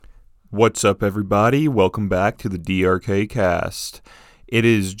What's up, everybody? Welcome back to the DRK KAST. It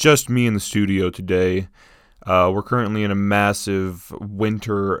is just me in the studio today. We're currently in a massive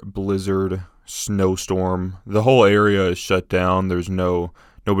winter blizzard snowstorm. The whole area is shut down.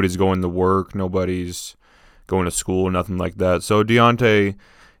 Nobody's going to work. Nobody's going to school, nothing like that. So Deontay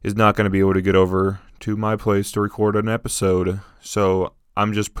is not going to be able to get over to my place to record an episode. So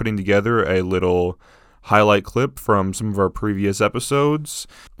I'm just putting together a little highlight clip from some of our previous episodes,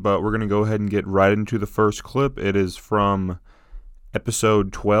 but we're going to go ahead and get right into the first clip. It is from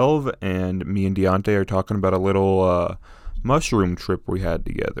episode 12, and me and Deontay are talking about a little mushroom trip we had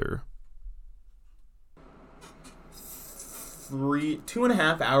together.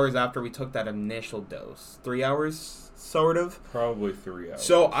 2.5 hours after we took that initial dose. 3 hours, sort of? Probably 3 hours.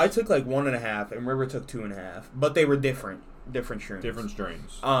 So I took like 1.5, and River took 2.5, but they were different shrooms. Different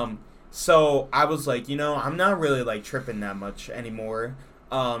strains. So I was like, I'm not really like tripping that much anymore.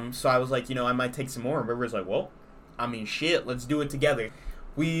 So I was like, I might take some more. And River's like, well, shit, let's do it together.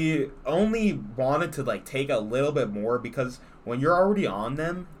 We only wanted to like take a little bit more because when you're already on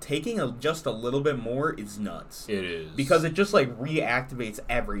them, taking just a little bit more is nuts. It is. Because it just like reactivates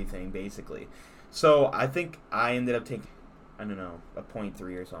everything basically. So I think I ended up taking, a 0.3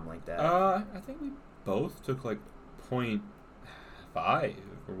 or something like that. I think we both took like 0.5.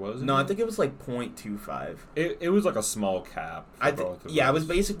 Or was it? No, I think it was like 0.25. It was like a small cap for both of us. It was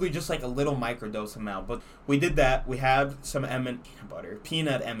basically just like a little microdose amount. But we did that. We had some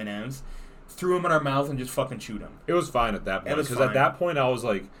peanut M&Ms, threw them in our mouth and just fucking chewed them. It was fine at that point. Because at that point I was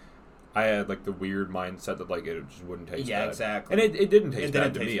like, I had like the weird mindset that like it just wouldn't taste bad. Yeah, exactly. And it didn't taste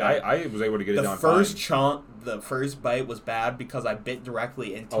bad to me. I was able to get it down fine. The first bite was bad because I bit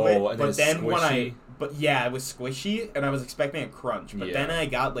directly into it. And but then squishy. It was squishy and I was expecting a crunch. But then I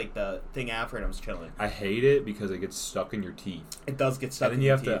got like the thing after and I was chilling. I hate it because it gets stuck in your teeth. It does get stuck in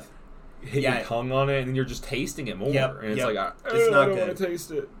your teeth. And then you have to hit your tongue on it and then you're just tasting it more. And it's like, it's not good. I don't want to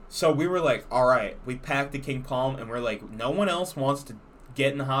taste it. So we were like, all right, we packed the King Palm and we're like, no one else wants to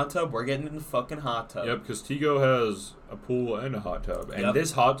get in the hot tub. We're getting in the fucking hot tub. Yep, because Tigo has a pool and a hot tub. And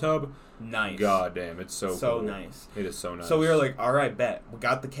this hot tub, nice. God damn, it's so cool. Nice. It is so nice. So we were like, all right, bet. We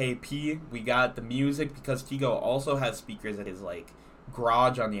got the KP. We got the music because Tigo also has speakers at his like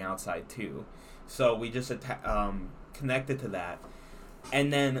garage on the outside too. So we just connected to that.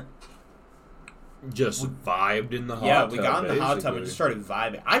 And then just vibed in the hot tub. Yeah, we got in the hot tub and just started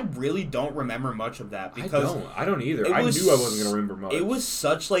vibing. I really don't remember much of that because I don't either. I knew I wasn't gonna remember much. It was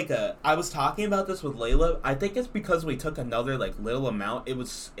such like I was talking about this with Layla. I think it's because we took another like little amount. It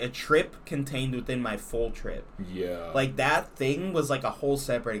was a trip contained within my full trip. Yeah. Like that thing was like a whole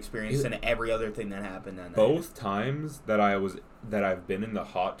separate experience than every other thing that happened that night. Both times that I've been in the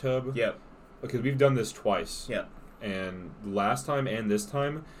hot tub. Yep. Because we've done this twice. Yep. And last time and this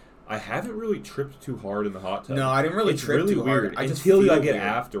time, I haven't really tripped too hard in the hot tub. No, I didn't really trip too hard. I just feel like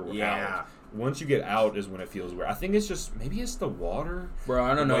afterward. Yeah. Once you get out is when it feels weird. I think it's just maybe it's the water. Bro,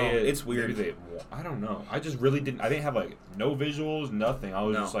 I don't know. It's weird. I don't know. I just really didn't. I didn't have like no visuals, nothing. I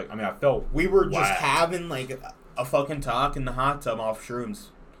was just like, I felt. We were just having like a fucking talk in the hot tub off shrooms.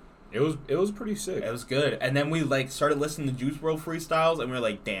 It was pretty sick. It was good. And then we like started listening to Juice WRLD freestyles, and we were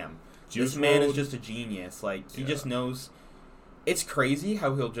like, damn, this man is just a genius. Like he just knows. It's crazy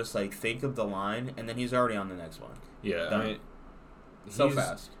how he'll just, like, think of the line, and then he's already on the next one. Yeah, so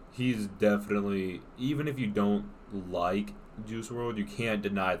fast. He's definitely, even if you don't like Juice WRLD, you can't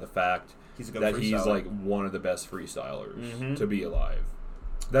deny the fact that he's, like, one of the best freestylers to be alive.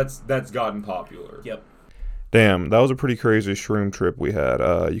 That's gotten popular. Yep. Damn, that was a pretty crazy shroom trip we had.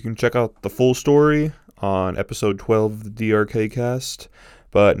 You can check out the full story on episode 12 of the DRK KAST.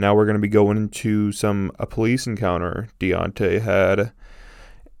 But now we're going to be going into a police encounter Deontay had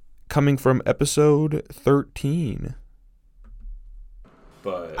coming from episode 13.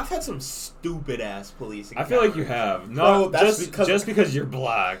 But I've had some stupid ass police encounters. I feel like you have. No, just because you're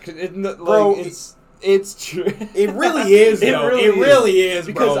black. It's true. It really is, though. It really is,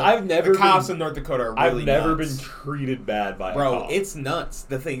 because bro. the cops in North Dakota are really nuts. I've never been treated bad by a cop. It's nuts,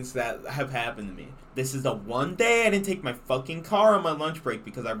 the things that have happened to me. This is the one day I didn't take my fucking car on my lunch break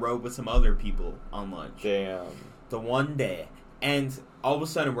because I rode with some other people on lunch. Damn. The one day. And all of a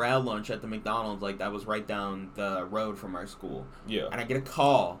sudden we're at lunch at the McDonald's, like that was right down the road from our school. Yeah. And I get a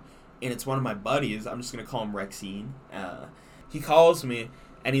call, and it's one of my buddies. I'm just going to call him Rexine. He calls me,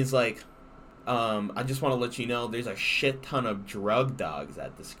 and he's like, I just want to let you know there's a shit ton of drug dogs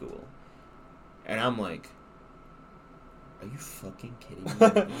at the school. And I'm like, are you fucking kidding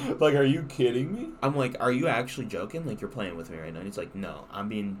me? Like, are you kidding me? I'm like, are you actually joking? Like, you're playing with me right now. And he's like, no, I'm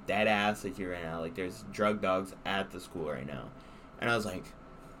being dead ass with you right now. Like, there's drug dogs at the school right now. And I was like,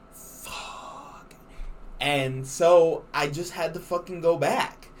 fuck. And so I just had to fucking go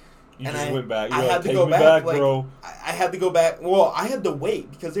back. You and just went back. I had to go back, like, bro. I had to go back. Well, I had to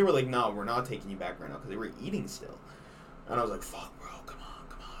wait because they were like, no, we're not taking you back right now because they were eating still. And I was like, fuck, bro, come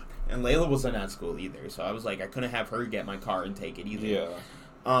on. And Layla wasn't at school either, so I was like, I couldn't have her get my car and take it either.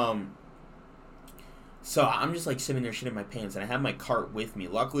 Yeah. So I'm just like sitting there shitting my pants, and I had my cart with me.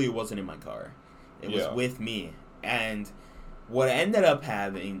 Luckily, it wasn't in my car. It was with me. And what I ended up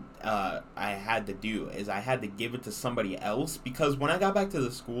having, I had to do is I had to give it to somebody else because when I got back to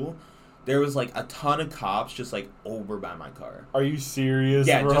the school, there was like a ton of cops just like over by my car. Are you serious?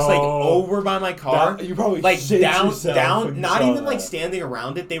 Yeah, bro? Just like over by my car. You probably like shit yourself down, not even that. like standing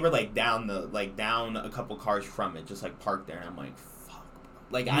around it. They were like down a couple cars from it, just like parked there, and I'm like, fuck.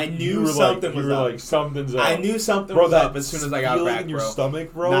 Like I knew something was up. Like something's up. I knew something was up as soon as I got back, in your bro.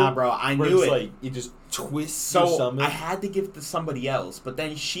 Stomach, bro. Nah, bro, I knew it. Like it just twists your stomach. I had to give it to somebody else, but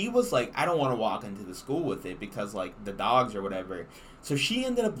then she was like, I don't want to walk into the school with it because like the dogs or whatever. So she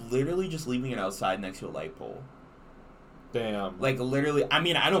ended up literally just leaving it outside next to a light pole. Damn. Like literally, I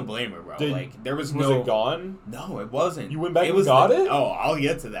mean, I don't blame her, bro. Like there was no. Was it gone? No, it wasn't. You went back and got it? Oh, I'll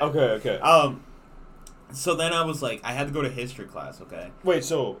get to that. Okay. So then I was like, I had to go to history class. Okay. Wait,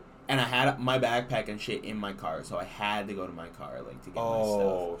 so. And I had my backpack and shit in my car, so I had to go to my car, like, to get my stuff.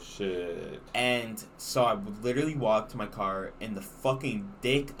 Oh, shit. And so I would literally walk to my car, and the fucking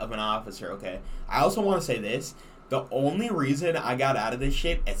dick of an officer, okay? I also want to say this. The only reason I got out of this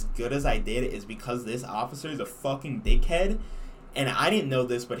shit as good as I did is because this officer is a fucking dickhead. And I didn't know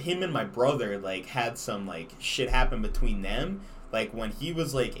this, but him and my brother, like, had some, like, shit happen between them. Like, when he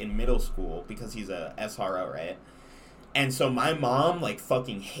was, like, in middle school, because he's a SRO, right? And so my mom, like,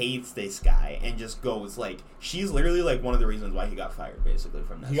 fucking hates this guy and just goes, like, she's literally, like, one of the reasons why he got fired, basically,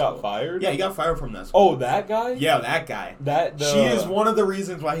 from that school. He got fired? Yeah, he got fired from that school. Oh, that guy? Yeah, that guy. She is one of the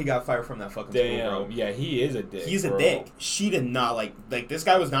reasons why he got fired from that fucking school, bro. Yeah, he is a dick, He's a dick. She did not, like, this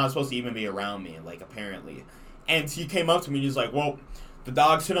guy was not supposed to even be around me, like, apparently. And he came up to me and he's like, well, the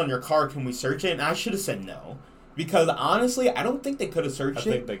dog sit on your car, can we search it? And I should have said no. Because, honestly, I don't think they could have searched it.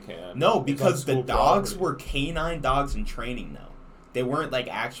 I think they can. No, because the dogs were canine dogs in training, though. They weren't, like,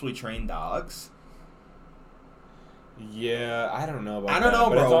 actually trained dogs. Yeah, I don't know about that. I don't know,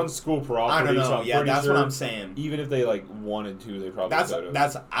 but bro. It's on school property. I don't know. So Yeah, that's sure what I'm saying. Even if they, like, wanted to, they probably could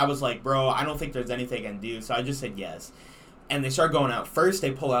have. I was like, bro, I don't think there's anything I can do. So I just said yes. And they start going out. First,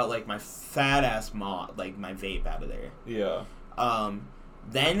 they pull out, like, my fat-ass like, my vape out of there. Yeah.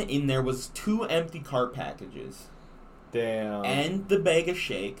 Then in there was 2 empty cart packages. Damn. And the bag of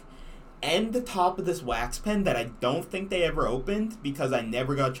shake. And the top of this wax pen that I don't think they ever opened because I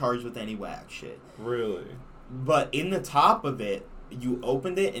never got charged with any wax shit. Really? But in the top of it, you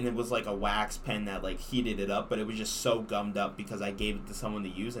opened it and it was like a wax pen that like heated it up, but it was just so gummed up because I gave it to someone to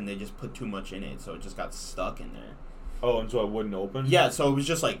use and they just put too much in it, so it just got stuck in there. Oh, and so it wouldn't open? Yeah, so it was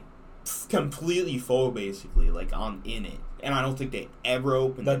just like completely full basically, like in it. And I don't think they ever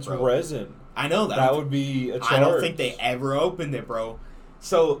opened it, bro. That's resin. I know that. That would be a charge. I don't think they ever opened it, bro.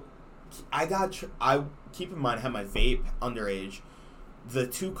 So I keep in mind I had my vape underage, the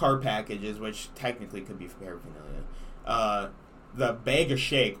 2 card packages, which technically could be paraphernalia, the bag of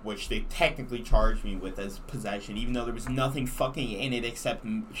shake, which they technically charged me with as possession, even though there was nothing fucking in it except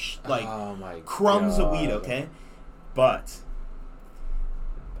like crumbs of weed, okay? But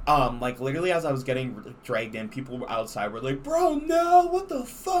like literally as I was getting dragged in, people outside were like, "Bro, no! What the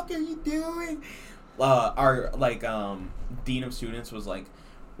fuck are you doing?" Our dean of students was like,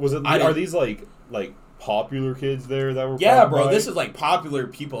 are these like popular kids there that were? Yeah, bro. This is like popular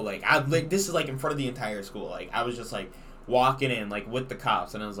people. This is like in front of the entire school. Like I was just like walking in like with the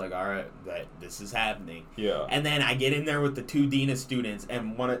cops, and I was like, all right, this is happening. Yeah. And then I get in there with the 2 dean of students,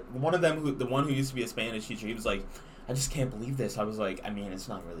 and one of them, the one who used to be a Spanish teacher, he was like, I just can't believe this. I was like, I mean, it's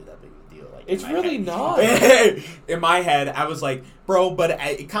not really that big of a deal. Like, it's really not. In my head, I was like, bro, but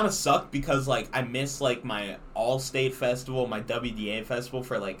it kind of sucked because, like, I missed, like, my all-state festival, my WDA festival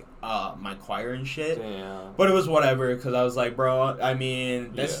for, like, my choir and shit. Damn. But it was whatever because I was like, bro, I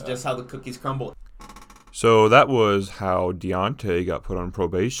mean, this is just how the cookies crumble. So that was how Deontay got put on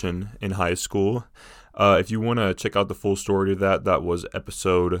probation in high school. If you want to check out the full story to that was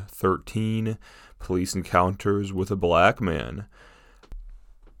episode 13, Police Encounters with a Black Man.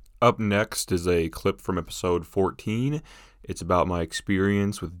 Up next is a clip from episode 14. It's about my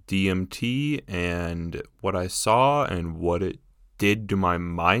experience with DMT and what I saw and what it did to my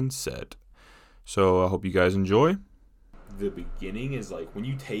mindset. So I hope you guys enjoy. The beginning is like when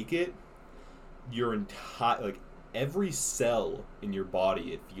you take it, your entire, like, every cell in your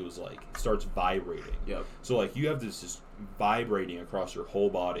body, it feels like, starts vibrating. Yep. So, like, you have this just vibrating across your whole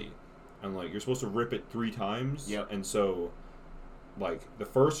body. and like you're supposed to rip it 3 times. Yep. And so, like the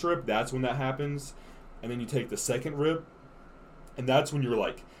first rip, that's when that happens, and then you take the second rip, and that's when you're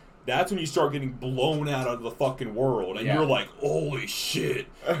like. That's when you start getting blown out of the fucking world, and you're like, "Holy shit!"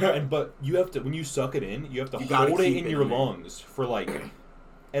 But you have to, when you suck it in, you have to hold it in your lungs for like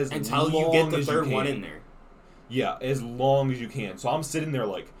as until long you get the as third you one can. in there. Yeah, as long as you can. So I'm sitting there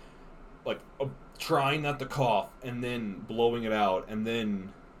like trying not to cough, and then blowing it out, and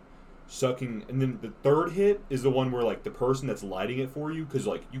then sucking, and then the third hit is the one where like the person that's lighting it for you, because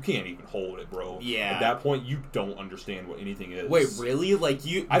like you can't even hold it, bro. Yeah. At that point, you don't understand what anything is. Wait, really? Like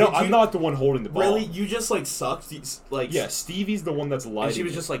you? I'm not the one holding the ball. Really? You just like sucked? Like yeah, Stevie's the one that's lighting. And she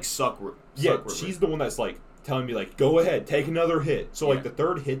was just like suck. Yeah, she's the one that's like telling me like, go ahead, take another hit. So like the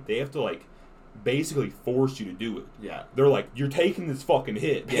third hit, they have to like basically force you to do it. Yeah. They're like, you're taking this fucking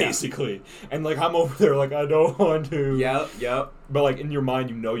hit, basically. And like I'm over there like I don't want to. Yep. But like in your mind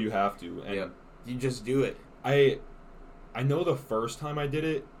you know you have to. And you just do it. I know the first time I did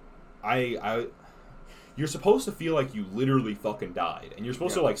it, I you're supposed to feel like you literally fucking died. And you're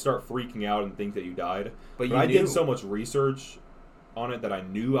supposed to like start freaking out and think that you died. But I did so much research on it that I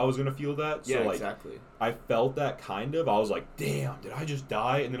knew I was going to feel that. So like exactly. I felt that kind of. I was like, damn, did I just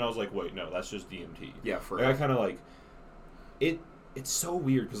die? And then I was like, wait, no, that's just DMT. Yeah, for like, I kind of like it's so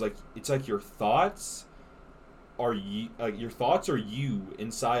weird because like it's like your thoughts are you, like your thoughts are you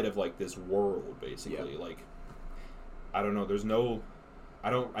inside of like this world basically. Like I don't know, there's no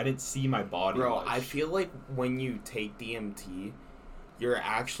I didn't see my body. Bro, much. I feel like when you take DMT, you're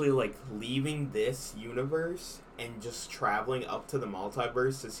actually like leaving this universe and just traveling up to the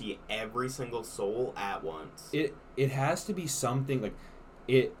multiverse to see every single soul at once. It has to be something like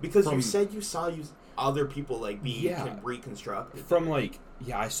it because you said you saw other people like being reconstructed from like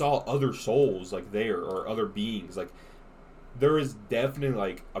I saw other souls like there or other beings. Like there is definitely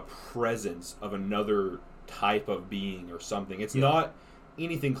like a presence of another type of being or something. It's not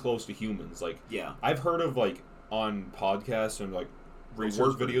anything close to humans. Like I've heard of like on podcasts and like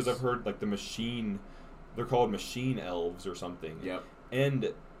research videos I've heard like the machine, they're called machine elves or something. Yep.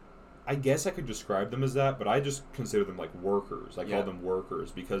 And I guess I could describe them as that, but I just consider them like workers. I call them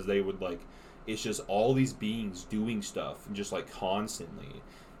workers because they would like, it's just all these beings doing stuff and just like constantly.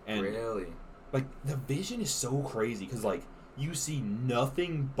 And really? Like the vision is so crazy because like you see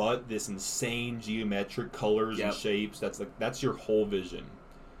nothing but this insane geometric colors and shapes. That's your whole vision.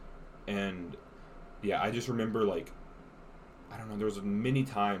 And I just remember like, I don't know, there was many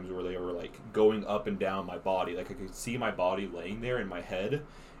times where they were like going up and down my body. Like I could see my body laying there in my head,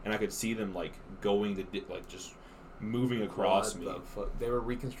 and I could see them like going to like just moving across me. They were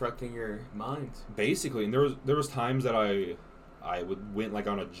reconstructing your mind, basically. And there was times that I went like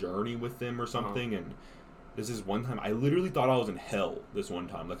on a journey with them or something, and this is one time I literally thought I was in hell. This one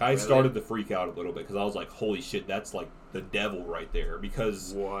time, like I started to freak out a little bit because I was like, "Holy shit, that's like the devil right there."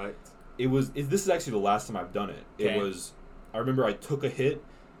 Because this is actually the last time I've done it. It was. I remember I took a hit,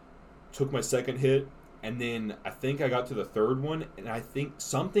 took my second hit, and then I think I got to the third one, and I think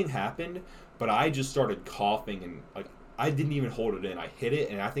something happened, but I just started coughing, and like I didn't even hold it in. I hit it,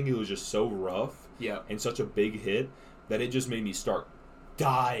 and I think it was just so rough and such a big hit that it just made me start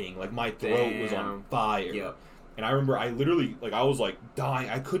dying. Like my throat was on fire. Yep. And I remember I literally, like I was like dying.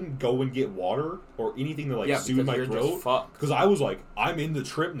 I couldn't go and get water or anything to like soothe my throat. Because I was like, I'm in the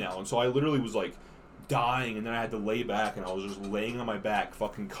trip now. And so I literally was like, dying, and then I had to lay back, and I was just laying on my back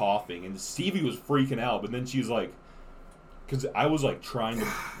fucking coughing, and Stevie was freaking out, but then she's like, because I was like trying to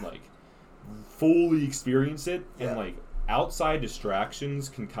like fully experience it, and like outside distractions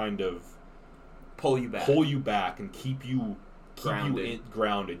can kind of pull you back and keep you grounded,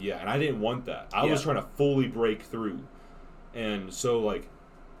 and I didn't want that. I was trying to fully break through, and so like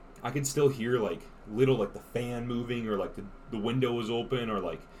I could still hear like little like the fan moving, or like the window was open, or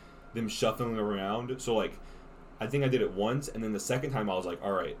like them shuffling around. So like I think I did it once, and then the second time I was like,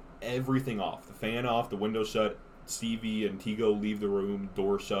 all right, everything off, the fan off, the window shut, Stevie and Tigo leave the room,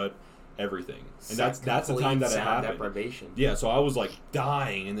 door shut, everything. And that's the time that it happened. Deprivation. Yeah, so I was like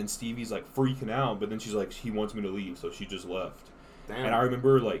dying, and then Stevie's like freaking out, but then she's like, he wants me to leave, so she just left. Damn. And I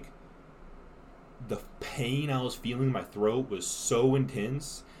remember like the pain I was feeling in my throat was so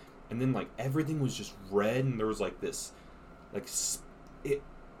intense, and then like everything was just red, and there was like this like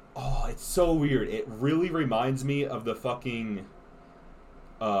it's so weird. It really reminds me of the fucking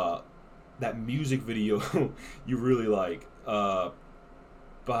that music video you really like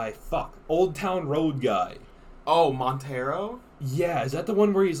by Old Town Road guy. Oh, Montero? Yeah, is that the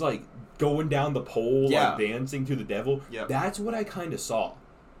one where he's like going down the pole like dancing to the devil? Yeah. That's what I kind of saw.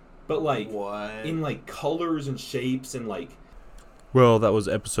 But like in like colors and shapes, and like Well, that was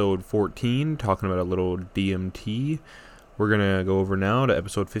episode 14, talking about a little DMT. We're going to go over now to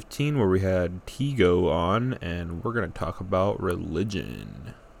episode 15, where we had Tigo on, and we're going to talk about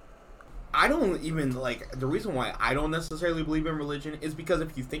religion. I don't even, like, the reason why I don't necessarily believe in religion is because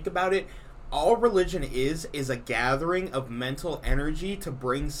if you think about it, all religion is a gathering of mental energy to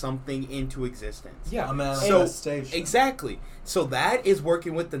bring something into existence. Yeah, a manifestation. So, exactly. So that is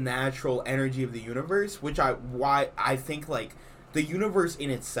working with the natural energy of the universe, why I think, like, the universe in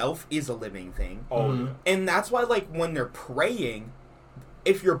itself is a living thing. Oh, yeah. And that's why, like, when they're praying,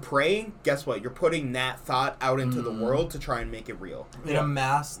 if you're praying, guess what? You're putting that thought out into the world to try and make it real. In a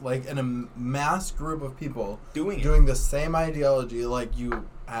mass group of people doing the same ideology, like you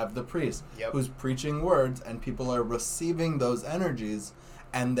have the priest who's preaching words, and people are receiving those energies,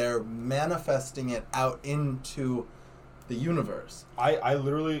 and they're manifesting it out into the universe. I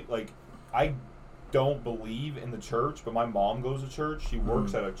literally, like, I don't believe in the church, but my mom goes to church. She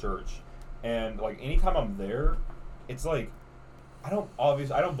works at a church, and like anytime I'm there, it's like I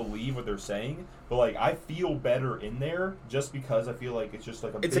don't believe what they're saying, but like I feel better in there just because I feel like it's just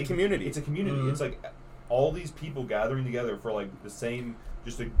like a community. It's a community. Mm-hmm. It's like all these people gathering together for like the same,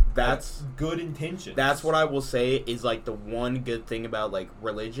 that's good intentions. That's what I will say is like the one good thing about like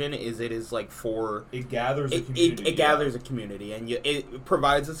religion is it is like it gathers a community. It gathers a community, and it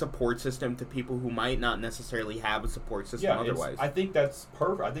provides a support system to people who might not necessarily have a support system otherwise. I think that's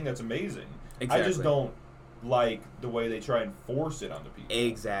perfect. I think that's amazing. Exactly. I just don't like the way they try and force it onto people.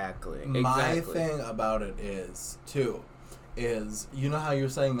 Exactly. My thing about it is you know how you're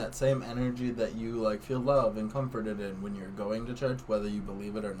saying that same energy that you like feel love and comforted in when you're going to church, whether you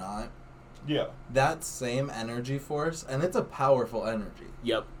believe it or not? Yeah. That same energy force, and it's a powerful energy.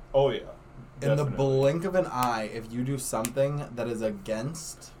 Yep. Oh yeah. In the blink of an eye, if you do something that is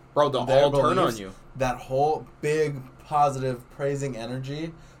against they'll all turn on you. That whole big positive praising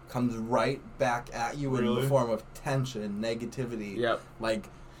energy comes right back at you in the form of tension, negativity, like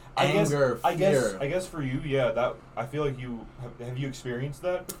anger, fear. I guess for you, that I feel like you have you experienced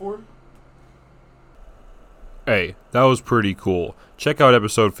that before? Hey, that was pretty cool. Check out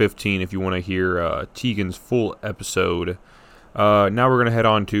episode 15 if you want to hear Tegan's full episode. Now we're going to head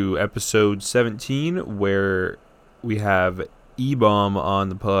on to episode 17, where we have E-Bomb on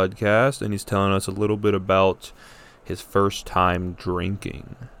the podcast, and he's telling us a little bit about his first time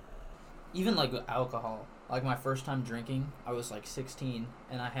drinking. Even like with alcohol, like my first time drinking, I was like 16,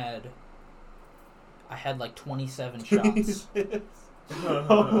 and I had like 27 shots.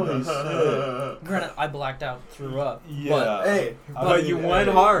 Holy shit! Granted, I blacked out, threw up. Yeah, but you went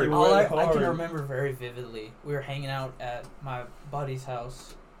hard. I can remember very vividly. We were hanging out at my buddy's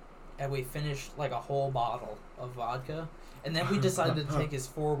house, and we finished like a whole bottle of vodka, and then we decided to take his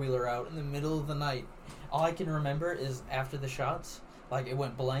four-wheeler out in the middle of the night. All I can remember is after the shots, like it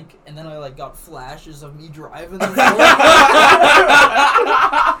went blank, and then I like got flashes of me driving the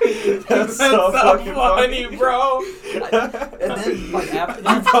That's so fucking funny, bro. And then like after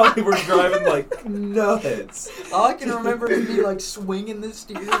you probably were driving like nuts. All I can remember is me like swinging the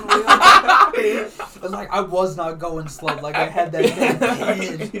steering wheel. And like I was not going slow. Like I had that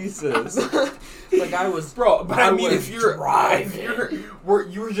damn Jesus. Like I was, bro. But I mean, if you're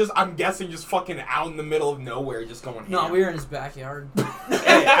you were just, I'm guessing, just fucking out in the middle of nowhere, just going. No, we were in his backyard.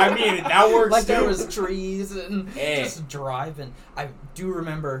 Hey, I mean, that works. Like too. there was trees and just driving. I do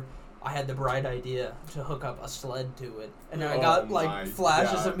remember I had the bright idea to hook up a sled to it, and I got like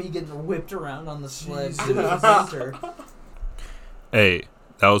flashes of me getting whipped around on the sled. It was a winter. Hey,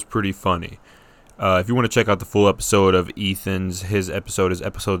 that was pretty funny. If you want to check out the full episode of Ethan's, his episode is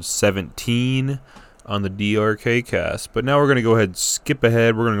episode 17 on the DRK cast. But now we're going to go ahead and skip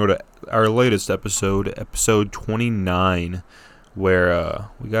ahead. We're going to go to our latest episode, episode 29, where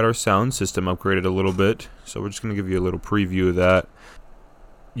we got our sound system upgraded a little bit. So we're just going to give you a little preview of that.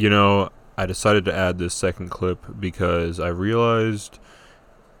 You know, I decided to add this second clip because I realized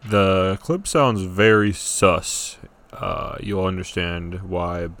the clip sounds very sus. You'll understand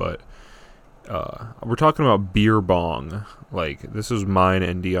why, but we're talking about beer bong. Like, this is mine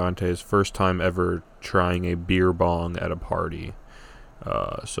and Deontay's first time ever trying a beer bong at a party.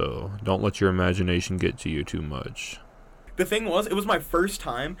 So don't let your imagination get to you too much. The thing was, it was my first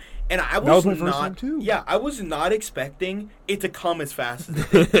time, and I was my first time too. Yeah, I was not expecting it to come as fast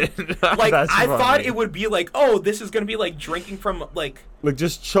as it did. Like, I thought it would be like, oh, this is gonna be like drinking from like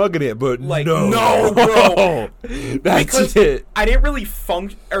just chugging it, but like no, bro. That's because it. I didn't really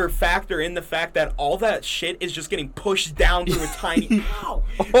factor in the fact that all that shit is just getting pushed down through a tiny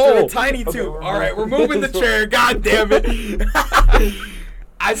through a tiny tube. All right, we're moving the chair. God damn it.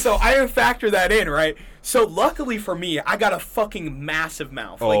 So I didn't factor that in, right? So luckily for me, I got a fucking massive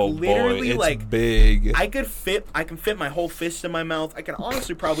mouth. Oh like literally, boy, it's like big. I can fit my whole fist in my mouth. I can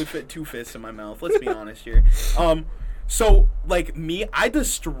honestly probably fit 2 fists in my mouth. Let's be honest here. So like me, I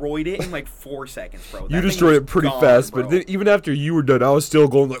destroyed it in like 4 seconds, bro. You destroyed it pretty fast, bro. but then even after you were done, I was still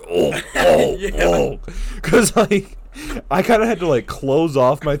going like, oh, because like I kind of had to like close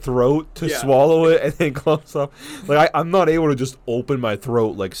off my throat to swallow it, and then close off. Like I'm not able to just open my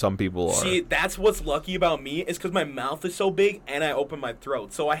throat like some people are. See, that's what's lucky about me is because my mouth is so big and I open my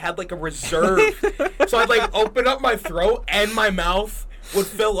throat, so I had like a reserve. So I'd like open up my throat and my mouth would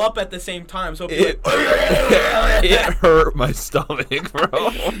fill up at the same time. So it'd be it hurt my stomach, bro.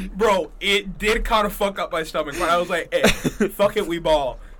 Bro, it did kind of fuck up my stomach, but I was like, hey, fuck it, we ball.